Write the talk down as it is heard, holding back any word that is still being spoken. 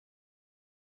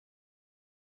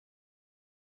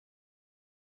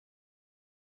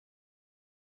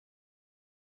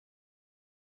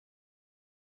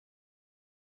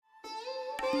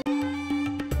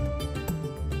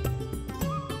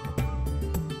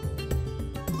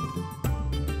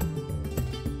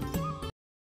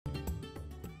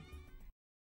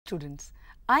students.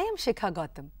 I am Shikha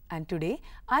Gautam and today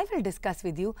I will discuss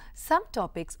with you some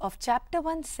topics of Chapter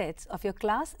 1 sets of your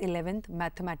Class 11th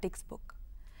Mathematics book.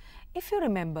 If you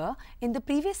remember, in the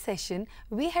previous session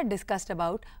we had discussed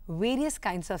about various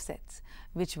kinds of sets,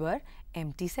 which were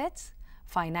empty sets,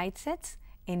 finite sets,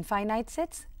 infinite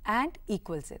sets and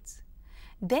equal sets.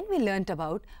 Then we learnt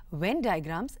about Venn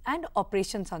diagrams and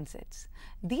operations on sets.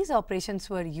 These operations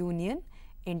were union,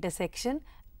 intersection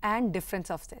and difference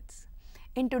of sets.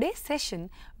 In today's session,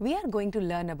 we are going to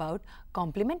learn about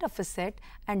complement of a set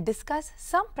and discuss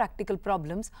some practical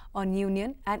problems on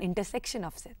union and intersection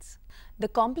of sets. The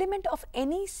complement of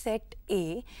any set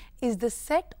A is the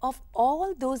set of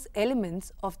all those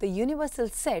elements of the universal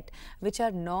set which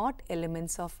are not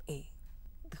elements of A.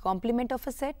 The complement of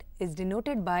a set is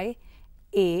denoted by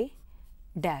A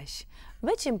dash,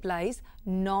 which implies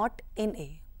not in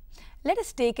A. Let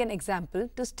us take an example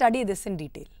to study this in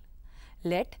detail.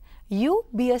 Let U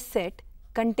be a set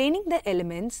containing the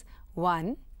elements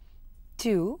 1,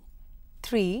 2,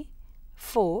 3,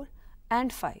 4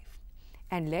 and 5,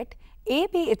 and let A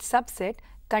be its subset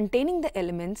containing the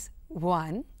elements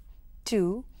 1,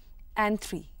 2 and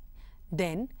 3.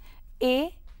 Then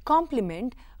A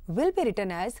complement will be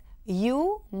written as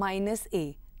U minus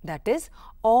A, that is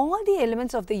all the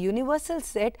elements of the universal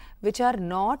set which are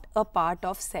not a part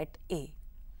of set A.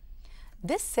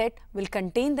 This set will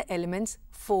contain the elements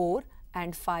 4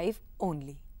 and 5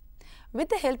 only. With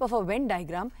the help of a Venn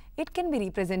diagram, it can be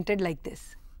represented like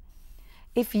this.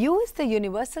 If U is the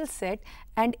universal set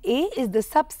and A is the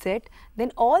subset,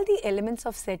 then all the elements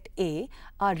of set A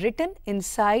are written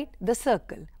inside the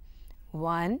circle.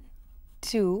 1,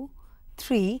 2,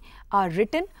 3 are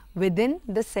written within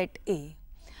the set A.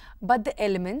 But the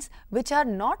elements which are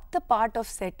not the part of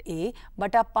set A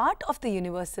but are part of the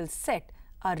universal set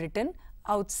are written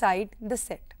outside the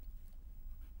set.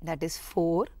 That is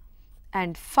 4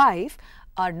 and 5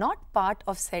 are not part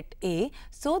of set A,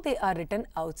 so they are written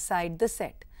outside the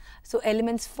set. So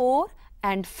elements 4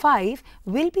 and 5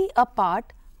 will be a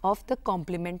part of the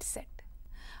complement set.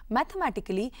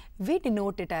 Mathematically, we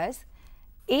denote it as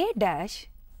A dash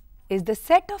is the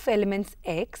set of elements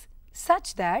X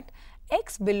such that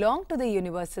X belong to the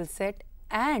universal set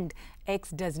and X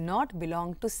does not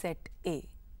belong to set A.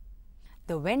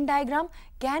 The Venn diagram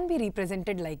can be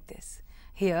represented like this.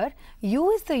 Here,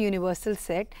 U is the universal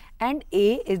set and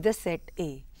A is the set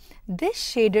A. This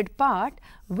shaded part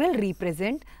will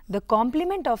represent the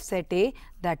complement of set A,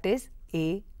 that is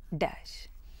A dash.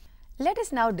 Let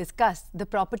us now discuss the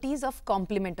properties of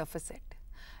complement of a set.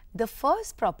 The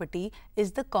first property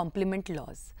is the complement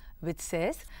laws, which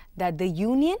says that the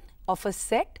union of a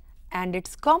set and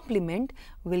its complement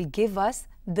will give us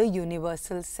the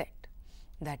universal set.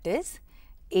 That is,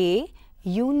 A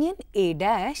union A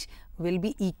dash will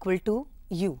be equal to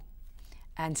U.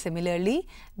 And similarly,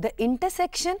 the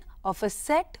intersection of a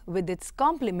set with its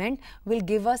complement will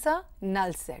give us a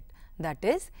null set. That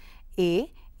is,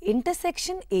 A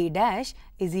intersection A dash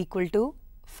is equal to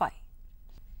phi.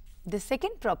 The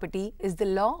second property is the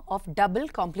law of double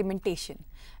complementation,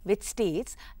 which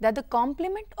states that the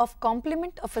complement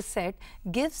of a set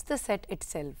gives the set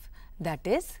itself. That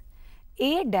is,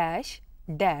 A dash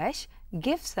dash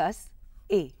gives us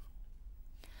A.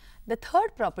 The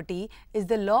third property is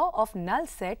the law of null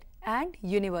set and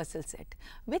universal set,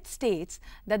 which states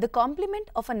that the complement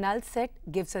of a null set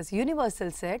gives us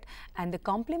universal set and the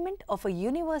complement of a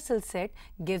universal set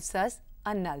gives us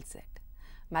a null set.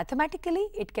 Mathematically,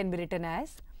 it can be written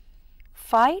as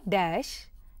phi dash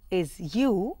is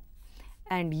U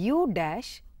and U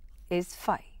dash is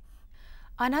phi.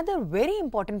 Another very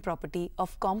important property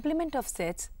of complement of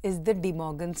sets is the De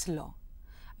Morgan's law,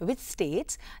 which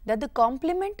states that the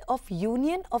complement of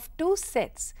union of two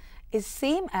sets is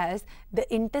same as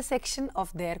the intersection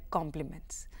of their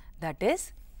complements. That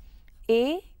is,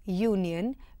 A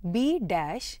union B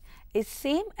dash is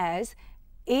same as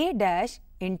A dash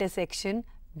intersection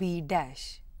B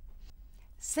dash.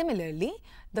 Similarly,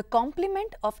 the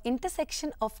complement of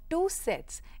intersection of two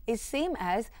sets is same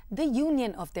as the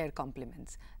union of their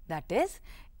complements. That is,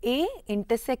 A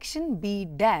intersection B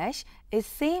dash is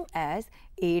same as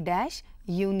A dash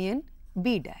union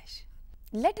B dash.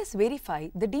 Let us verify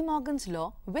the De Morgan's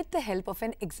law with the help of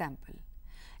an example.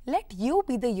 Let U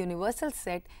be the universal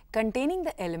set containing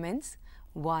the elements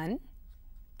 1,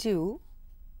 2,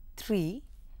 3,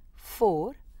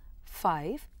 4,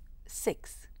 5,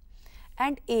 6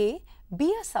 and A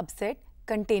be a subset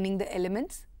containing the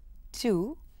elements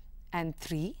 2 and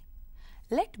 3.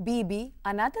 Let B be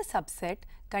another subset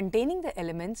containing the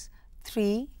elements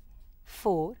 3,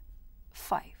 4,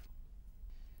 5.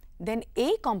 Then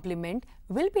A complement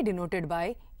will be denoted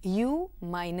by U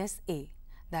minus A.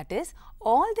 That is,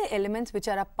 all the elements which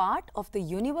are a part of the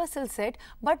universal set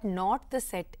but not the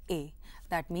set A.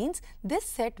 That means this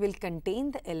set will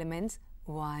contain the elements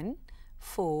 1,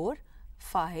 4,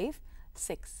 5,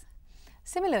 6.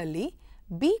 Similarly,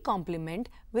 B complement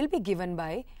will be given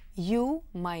by U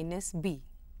minus B.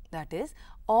 That is,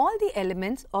 all the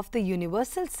elements of the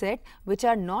universal set which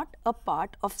are not a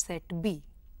part of set B.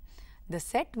 The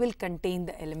set will contain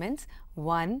the elements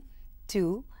 1,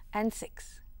 2 and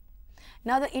 6.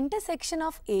 Now, the intersection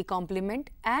of A complement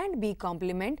and B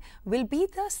complement will be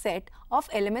the set of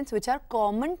elements which are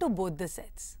common to both the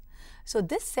sets. So,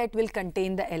 this set will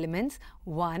contain the elements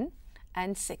 1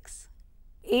 and 6.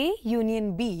 A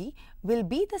union B will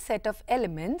be the set of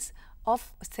elements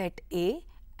of set A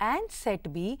and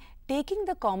set B taking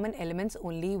the common elements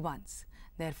only once.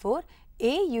 Therefore,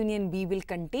 A union B will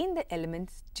contain the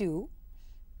elements 2,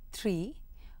 3,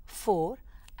 4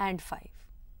 and 5.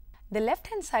 The left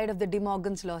hand side of the De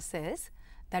Morgan's law says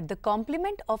that the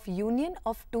complement of union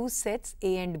of two sets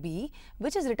A and B,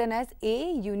 which is written as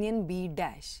A union B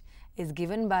dash, is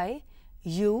given by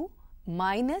U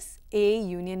minus A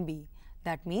union B.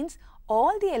 That means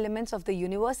all the elements of the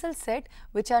universal set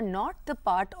which are not the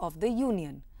part of the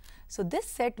union. So, this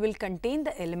set will contain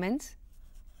the elements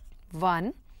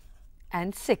 1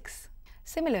 and 6.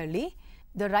 Similarly,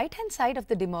 the right hand side of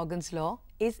the De Morgan's law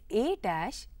is A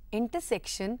dash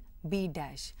intersection B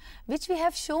dash, which we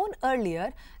have shown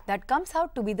earlier that comes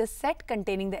out to be the set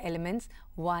containing the elements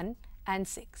 1 and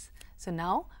 6. So,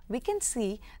 now we can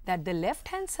see that the left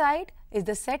hand side is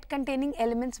the set containing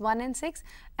elements 1 and 6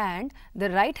 and the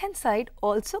right hand side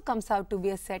also comes out to be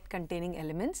a set containing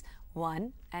elements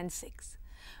 1 and 6.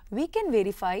 We can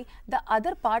verify the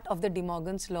other part of the De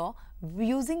Morgan's law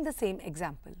using the same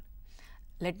example.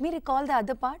 Let me recall the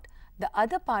other part. The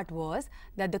other part was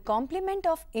that the complement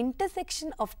of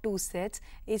intersection of two sets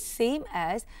is same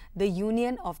as the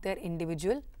union of their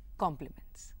individual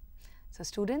complements. So,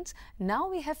 students, now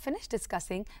we have finished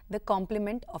discussing the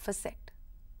complement of a set.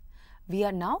 We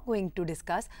are now going to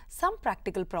discuss some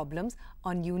practical problems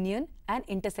on union and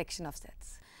intersection of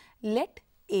sets. Let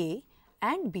A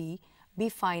and B be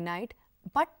finite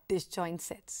but disjoint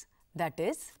sets. That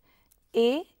is,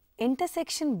 A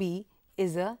intersection B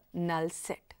is a null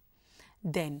set.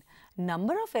 Then,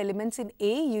 number of elements in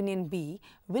A union B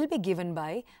will be given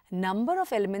by number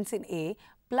of elements in A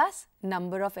plus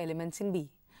number of elements in B.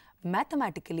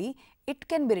 Mathematically, it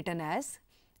can be written as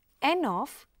n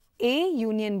of A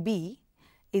union B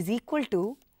is equal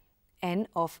to n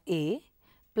of A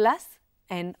plus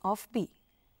n of B.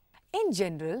 In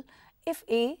general, if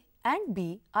A and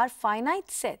B are finite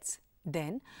sets,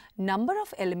 then number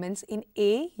of elements in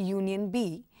A union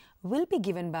B will be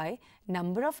given by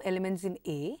number of elements in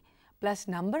A plus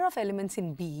number of elements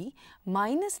in B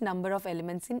minus number of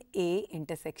elements in A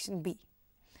intersection B.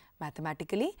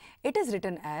 Mathematically, it is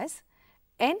written as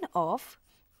n of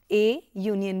A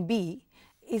union B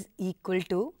is equal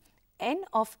to n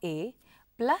of A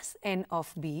plus n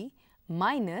of B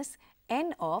minus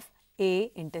n of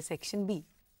A intersection B.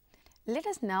 Let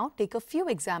us now take a few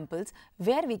examples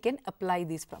where we can apply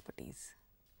these properties.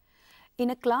 In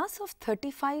a class of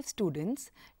 35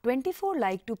 students, 24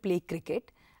 like to play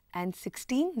cricket and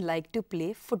 16 like to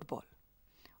play football.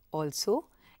 Also,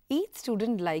 each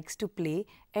student likes to play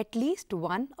at least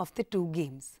one of the two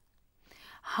games.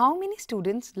 How many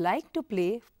students like to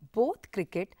play both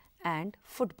cricket and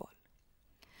football?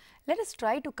 Let us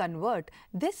try to convert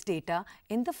this data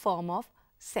in the form of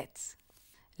sets.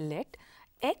 Let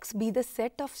X be the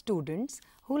set of students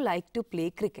who like to play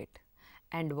cricket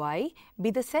and Y be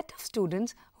the set of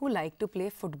students who like to play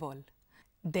football.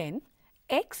 Then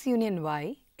X union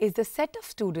Y is the set of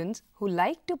students who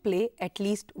like to play at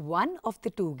least one of the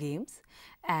two games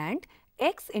and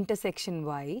X intersection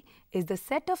Y is the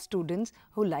set of students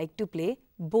who like to play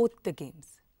both the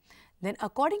games. Then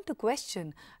according to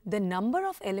question, the number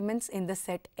of elements in the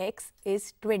set X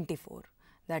is 24.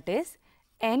 That is,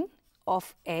 n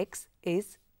of X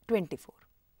is 24.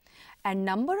 And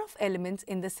number of elements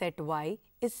in the set Y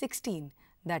is 16.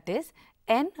 That is,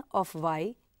 n of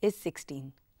Y is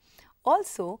 16.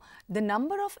 Also, the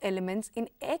number of elements in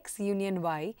X union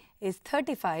Y is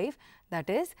 35. That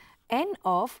is, n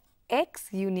of X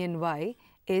union Y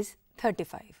is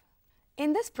 35.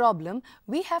 In this problem,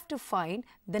 we have to find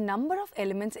the number of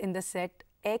elements in the set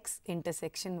X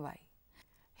intersection Y.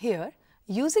 Here,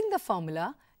 using the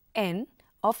formula n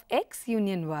of X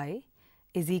union Y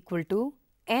is equal to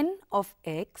n of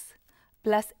X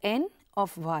plus n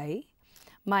of Y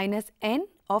minus n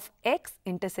of X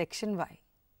intersection Y.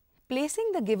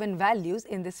 Placing the given values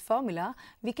in this formula,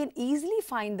 we can easily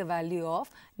find the value of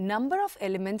number of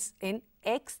elements in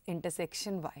X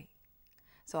intersection Y.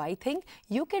 So I think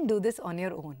you can do this on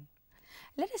your own.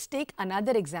 Let us take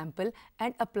another example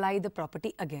and apply the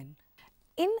property again.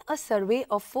 In a survey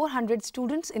of 400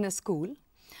 students in a school,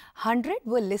 100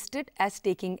 were listed as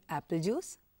taking apple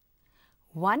juice,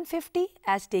 150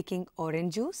 as taking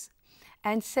orange juice,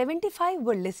 and 75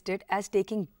 were listed as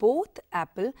taking both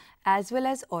apple as well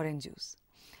as orange juice.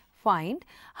 Find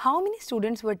how many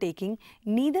students were taking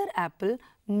neither apple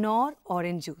nor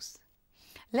orange juice.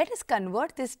 Let us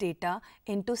convert this data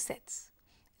into sets.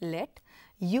 Let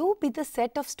U be the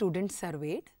set of students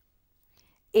surveyed,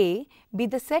 A be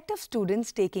the set of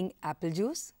students taking apple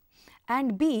juice,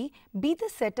 and B be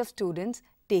the set of students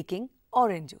taking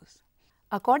orange juice.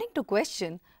 According to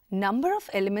question, number of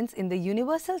elements in the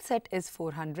universal set is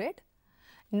 400,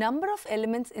 number of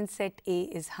elements in set A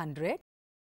is 100,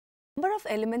 number of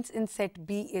elements in set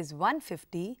B is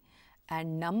 150,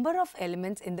 and number of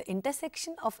elements in the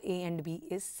intersection of A and B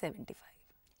is 75.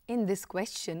 In this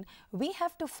question, we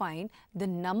have to find the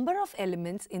number of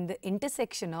elements in the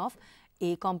intersection of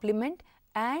A complement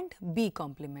and B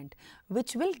complement,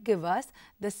 which will give us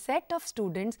the set of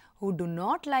students who do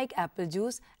not like apple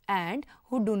juice and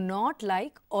who do not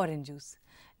like orange juice.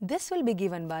 This will be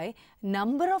given by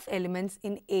number of elements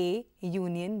in A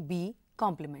union B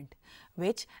complement,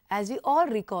 which, as we all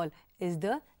recall, is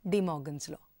the De Morgan's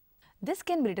law. This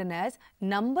can be written as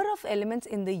number of elements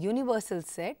in the universal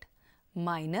set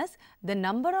minus the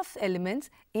number of elements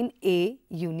in A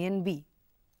union B,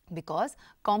 because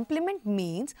complement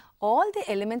means all the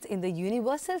elements in the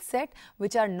universal set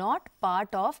which are not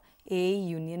part of A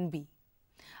union B.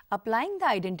 Applying the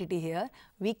identity here,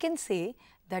 we can say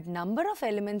that number of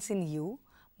elements in U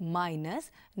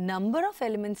minus number of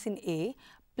elements in A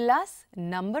plus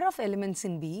number of elements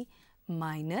in B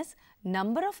minus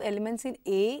number of elements in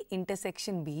A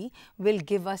intersection B will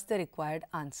give us the required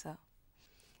answer.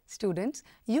 Students,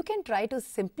 you can try to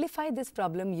simplify this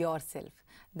problem yourself.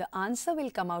 The answer will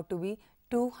come out to be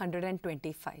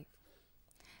 225.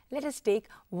 Let us take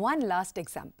one last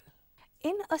example.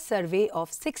 In a survey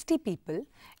of 60 people,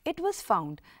 it was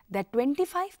found that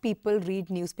 25 people read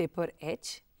newspaper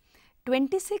H,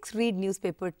 26 read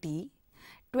newspaper T,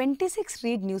 26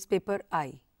 read newspaper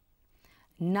I,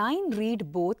 9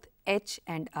 read both H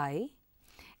and I,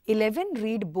 11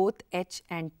 read both H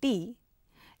and T,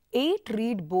 8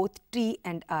 read both T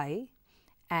and I,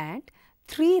 and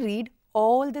 3 read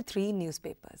all the 3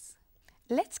 newspapers.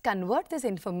 Let's convert this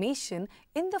information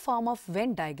in the form of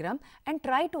Venn diagram and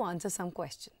try to answer some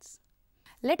questions.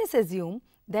 Let us assume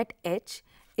that H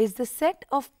is the set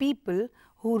of people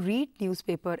who read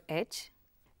newspaper H,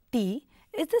 T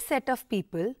is the set of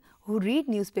people who read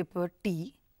newspaper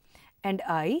T, and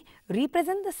I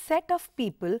represent the set of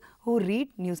people who read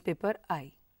newspaper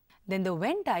I. Then the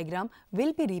Venn diagram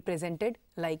will be represented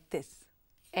like this.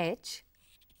 H,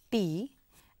 T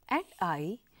and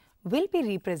I will be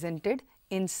represented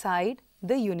inside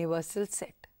the universal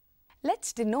set.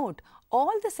 Let's denote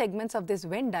all the segments of this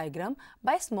Venn diagram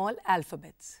by small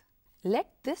alphabets. Let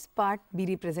this part be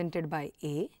represented by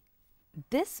A,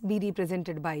 this be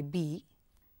represented by B,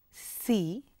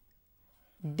 C,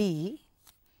 D,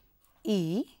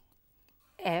 E,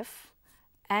 F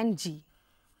and G.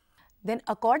 Then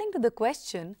according to the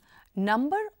question,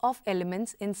 number of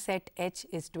elements in set H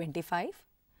is 25,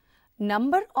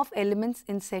 number of elements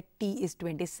in set T is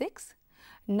 26,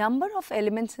 number of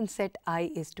elements in set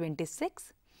I is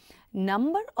 26,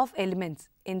 number of elements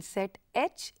in set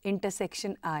H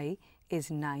intersection I is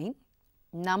 9,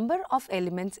 number of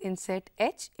elements in set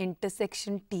H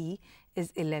intersection T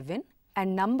is 11,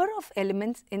 and number of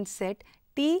elements in set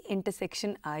T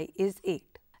intersection I is 8.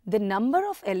 The number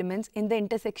of elements in the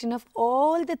intersection of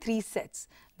all the 3 sets,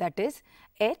 that is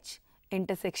H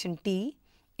intersection T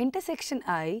intersection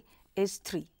I, is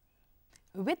 3.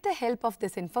 With the help of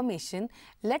this information,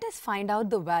 let us find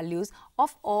out the values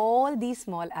of all these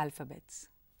small alphabets.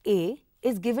 A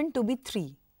is given to be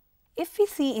 3. If we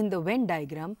see in the Venn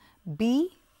diagram,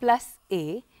 B plus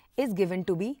A is given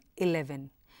to be 11,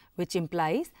 which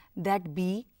implies that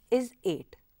B is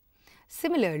 8.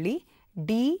 Similarly,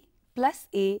 D plus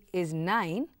A is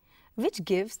 9, which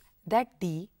gives that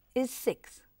D is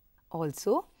 6.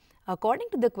 Also, according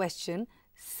to the question,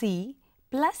 C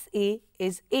plus A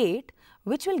is 8,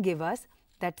 which will give us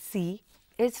that C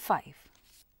is 5.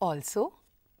 Also,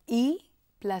 E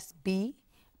plus B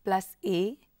plus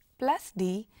A plus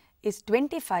D is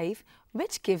 25,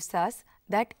 which gives us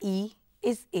that E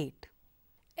is 8.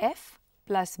 F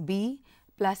plus B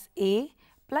plus A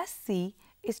plus C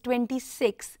is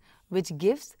 26, which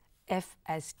gives F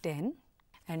as 10.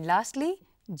 And lastly,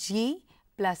 G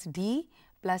plus D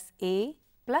plus A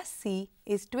plus C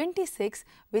is 26,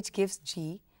 which gives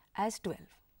G as 12.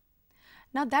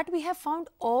 Now that we have found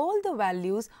all the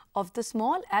values of the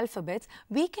small alphabets,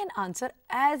 we can answer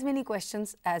as many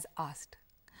questions as asked.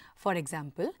 For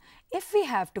example, if we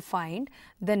have to find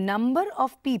the number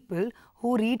of people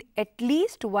who read at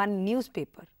least one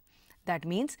newspaper, that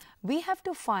means we have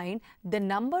to find the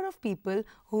number of people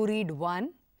who read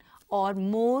one or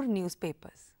more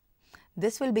newspapers.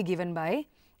 This will be given by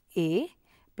A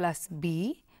plus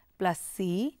B plus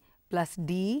C plus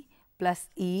D plus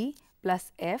E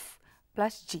plus F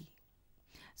plus G.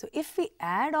 So if we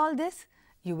add all this,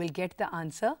 you will get the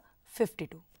answer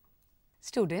 52.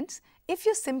 Students, if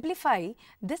you simplify,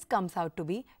 this comes out to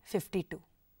be 52.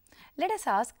 Let us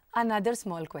ask another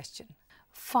small question.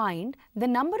 Find the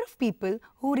number of people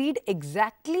who read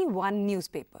exactly one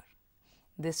newspaper.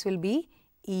 This will be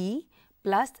E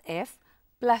plus F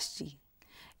plus G.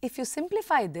 If you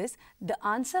simplify this, the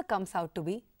answer comes out to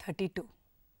be 32.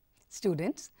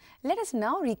 Students, let us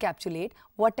now recapitulate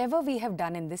whatever we have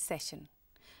done in this session.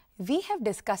 We have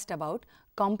discussed about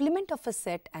complement of a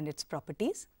set and its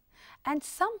properties, and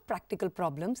some practical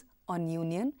problems on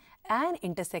union and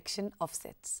intersection of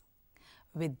sets.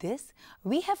 With this,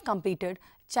 we have completed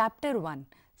Chapter 1,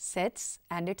 Sets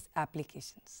and its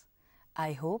Applications.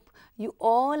 I hope you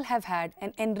all have had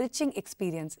an enriching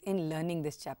experience in learning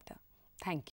this chapter.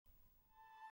 Thank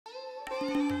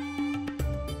you.